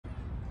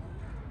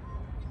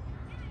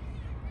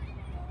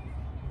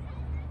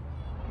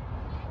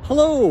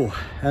Hello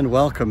and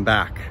welcome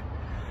back.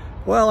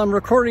 Well, I'm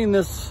recording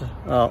this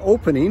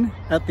opening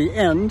at the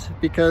end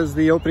because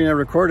the opening I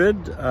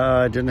recorded,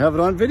 I didn't have it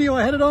on video,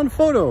 I had it on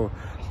photo.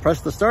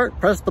 Press the start,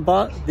 press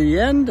the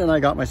end, and I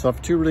got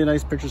myself two really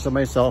nice pictures of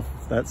myself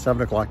at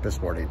 7 o'clock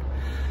this morning.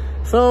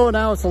 So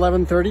now it's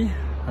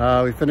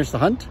 11:30, we finished the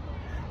hunt,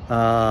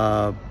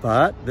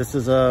 but this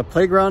is a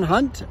playground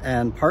hunt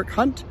and park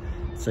hunt.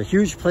 It's a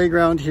huge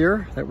playground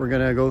here that we're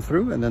gonna go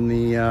through, and then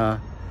the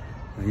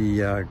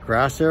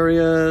grass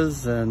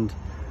areas, and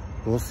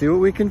we'll see what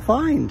we can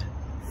find.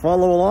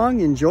 Follow along,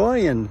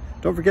 enjoy, and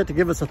don't forget to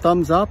give us a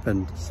thumbs up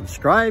and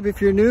subscribe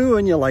if you're new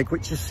and you like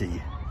what you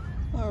see.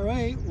 All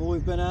right, well,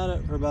 we've been at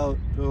it for about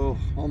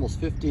almost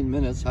 15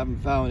 minutes,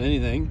 haven't found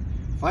anything.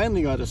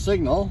 Finally got a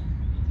signal,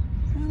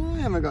 and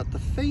I haven't got the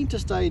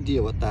faintest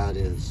idea what that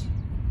is.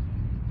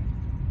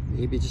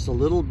 Maybe just a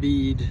little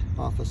bead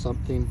off of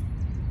something,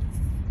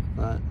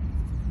 but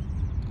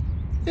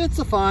it's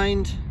a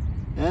find.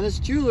 And it's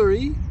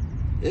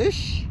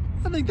jewelry-ish.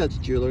 I think that's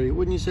jewelry.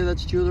 Wouldn't you say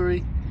that's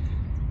jewelry?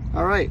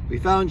 All right, we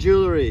found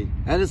jewelry,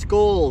 and it's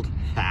gold.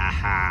 Ha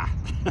ha.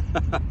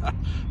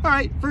 All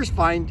right, first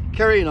find,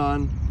 carrying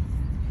on.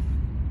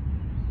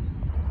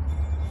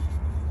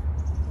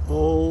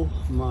 Oh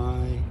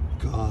my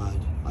God,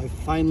 I've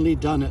finally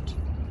done it.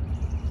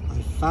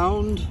 I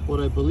found what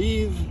I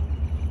believe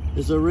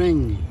is a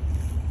ring.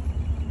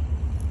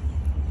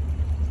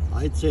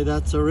 I'd say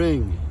that's a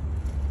ring.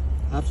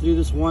 I have to do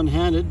this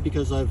one-handed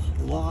because I've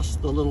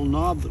lost the little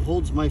knob that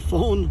holds my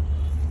phone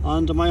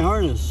onto my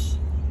harness.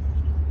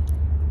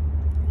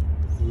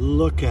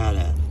 Look at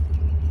it.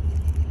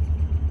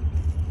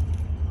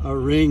 A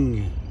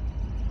ring.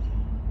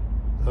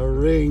 A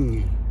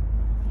ring.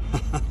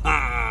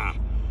 I'm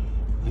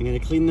gonna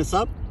clean this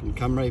up and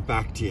come right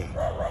back to you.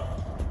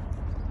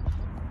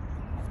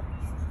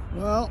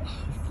 Well,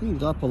 I've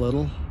cleaned it up a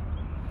little.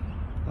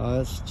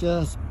 It's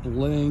just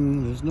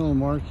bling. There's no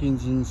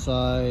markings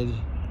inside.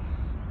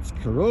 It's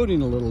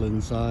corroding a little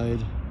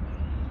inside,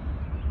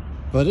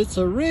 but it's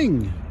a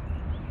ring.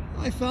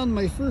 I found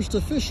my first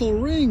official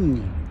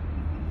ring.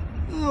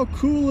 How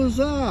cool is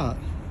that?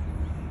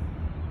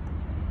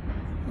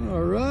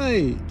 All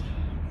right.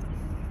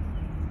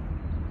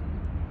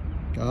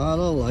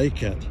 Gotta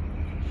like it.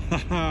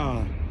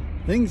 Haha.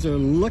 Things are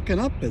looking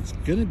up. It's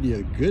gonna be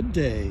a good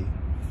day.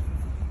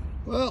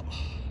 Well,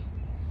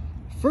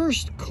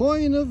 first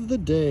coin of the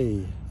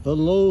day, the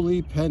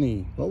lowly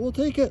penny, but we'll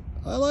take it.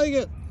 I like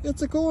it.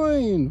 It's a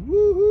coin.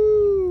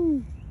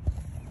 Woohoo!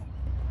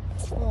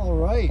 All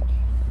right,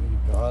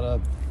 we got a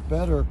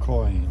better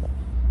coin.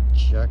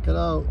 Check it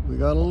out. We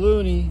got a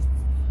loonie.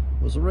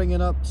 Was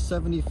ringing up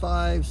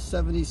 75,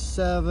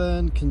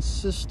 77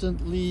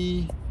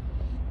 consistently.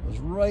 Was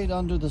right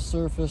under the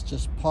surface,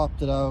 just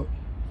popped it out.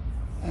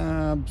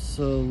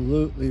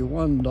 Absolutely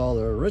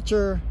 $1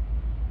 richer.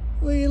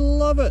 We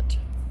love it.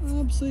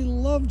 Absolutely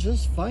love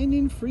just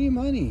finding free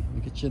money.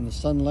 We get you in the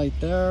sunlight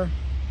there.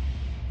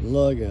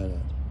 Look at it.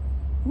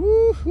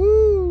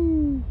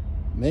 Woohoo!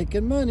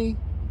 Making money.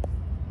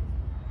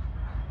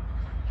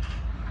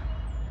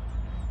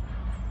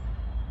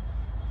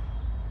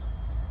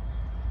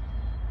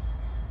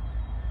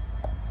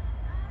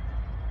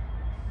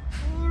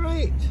 All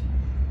right.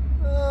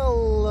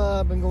 Well,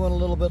 I've been going a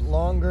little bit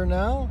longer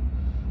now.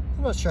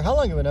 I'm not sure how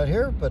long I've been out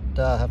here, but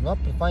have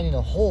not been finding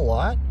a whole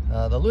lot.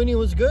 The loonie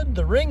was good.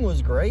 The ring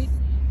was great.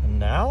 And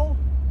now,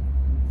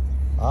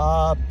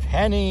 a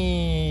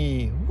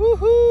penny.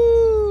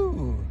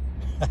 Woohoo!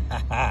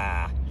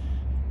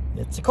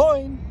 It's a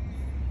coin.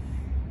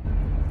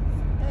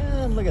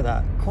 And look at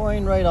that,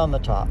 coin right on the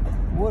top.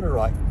 Would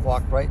have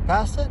walked right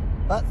past it,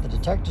 but the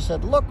detective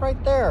said, look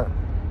right there.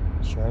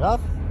 Sure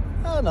enough,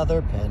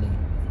 another penny.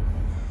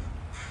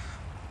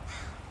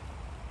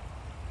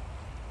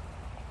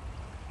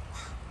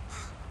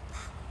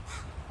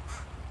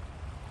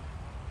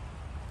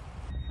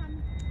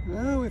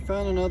 Well, we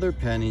found another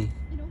penny.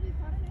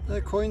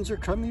 The coins are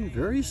coming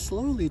very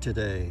slowly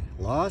today.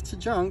 Lots of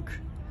junk.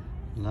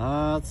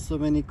 Not so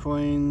many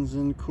coins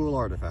and cool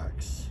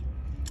artifacts.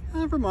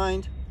 Never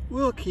mind,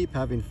 we'll keep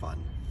having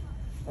fun.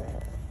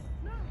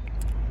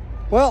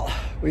 Well,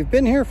 we've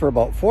been here for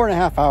about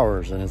 4.5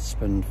 hours and it's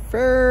been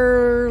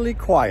fairly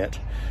quiet.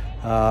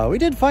 We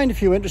did find a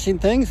few interesting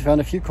things. We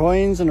found a few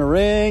coins and a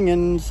ring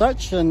and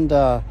such, and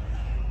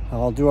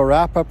I'll do a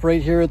wrap up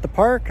right here at the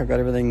park. I've got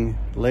everything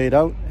laid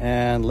out,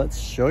 and let's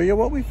show you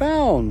what we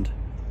found.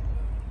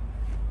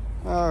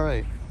 All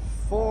right.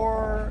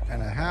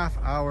 4.5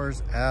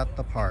 hours at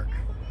the park.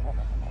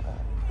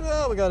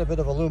 Well, we got a bit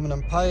of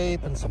aluminum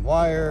pipe and some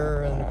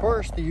wire, and of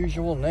course the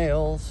usual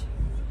nails,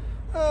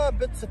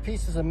 bits and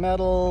pieces of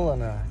metal,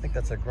 and I think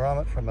that's a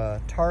grommet from a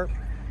tarp.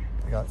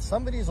 We got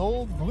somebody's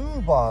old blue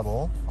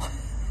bottle.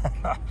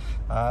 I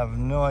have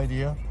no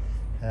idea.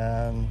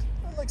 And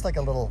it looks like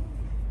a little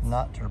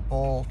nut or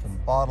bolt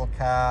and bottle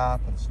cap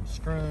and some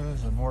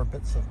screws and more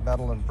bits of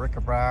metal and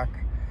bric-a-brac.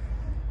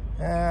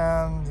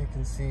 And you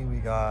can see we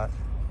got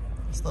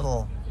this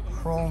little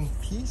chrome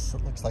piece.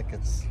 It looks like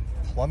it's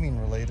plumbing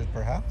related,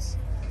 perhaps.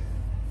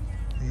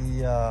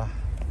 The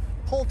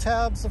pull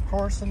tabs, of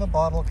course, and the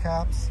bottle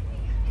caps.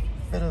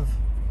 Bit of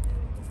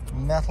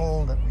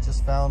metal that we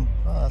just found.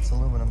 Oh, that's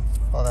aluminum.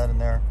 Saw that in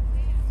there.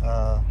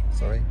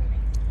 Sorry.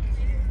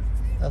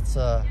 That's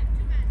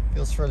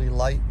feels fairly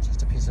light,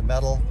 just a piece of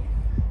metal.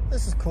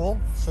 This is cool,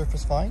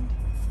 surface find.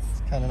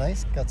 It's kind of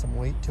nice, got some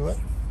weight to it.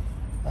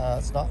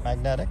 It's not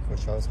magnetic,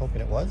 which I was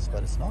hoping it was,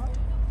 but it's not.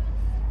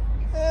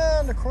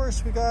 And of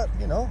course we got,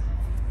 you know,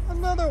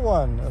 another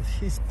one of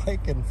these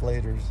bike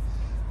inflators.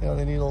 You know,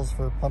 the needles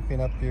for pumping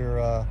up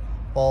your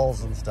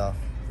balls and stuff.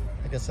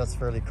 I guess that's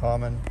fairly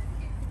common.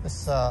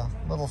 This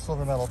little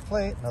silver metal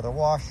plate, another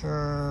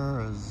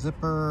washer, a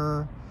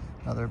zipper,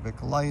 another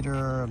big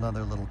lighter,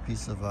 another little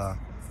piece of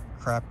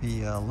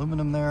crappy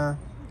aluminum there.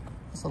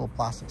 This little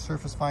plastic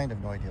surface find, I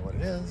have no idea what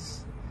it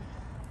is.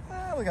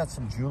 We got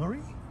some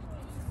jewelry.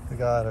 We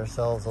got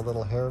ourselves a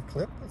little hair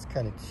clip. It's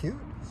kind of cute.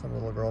 Some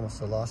little girl must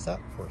have lost that,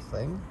 poor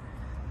thing.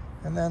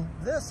 And then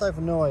this, I have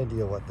no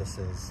idea what this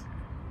is.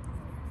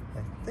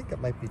 I think it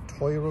might be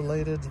toy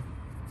related,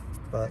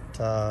 but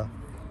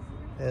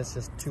it's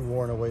just too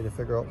worn away to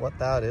figure out what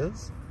that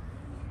is.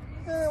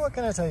 What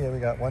can I tell you? We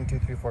got 1, 2,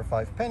 3, 4,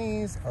 5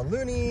 pennies, a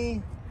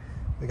loonie.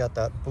 We got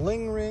that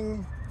bling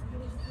ring,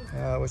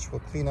 which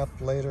we'll clean up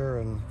later,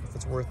 and if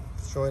it's worth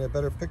showing a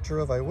better picture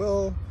of, I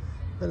will.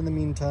 But in the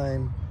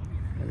meantime,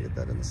 maybe get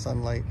that in the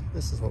sunlight.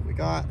 This is what we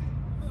got.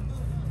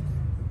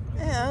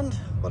 And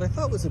what I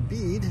thought was a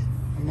bead,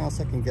 I'm now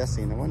second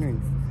guessing. I'm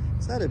wondering,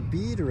 is that a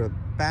bead or a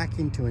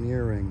backing to an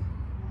earring?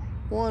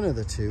 One of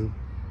the two.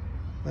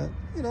 But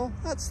you know,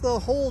 that's the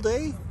whole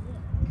day,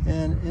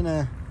 and in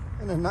a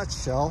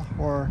nutshell,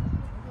 or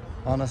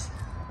on a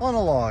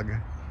log.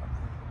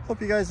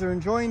 Hope you guys are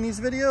enjoying these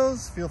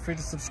videos. Feel free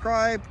to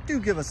subscribe. Do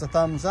give us a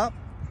thumbs up,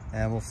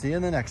 and we'll see you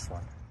in the next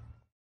one.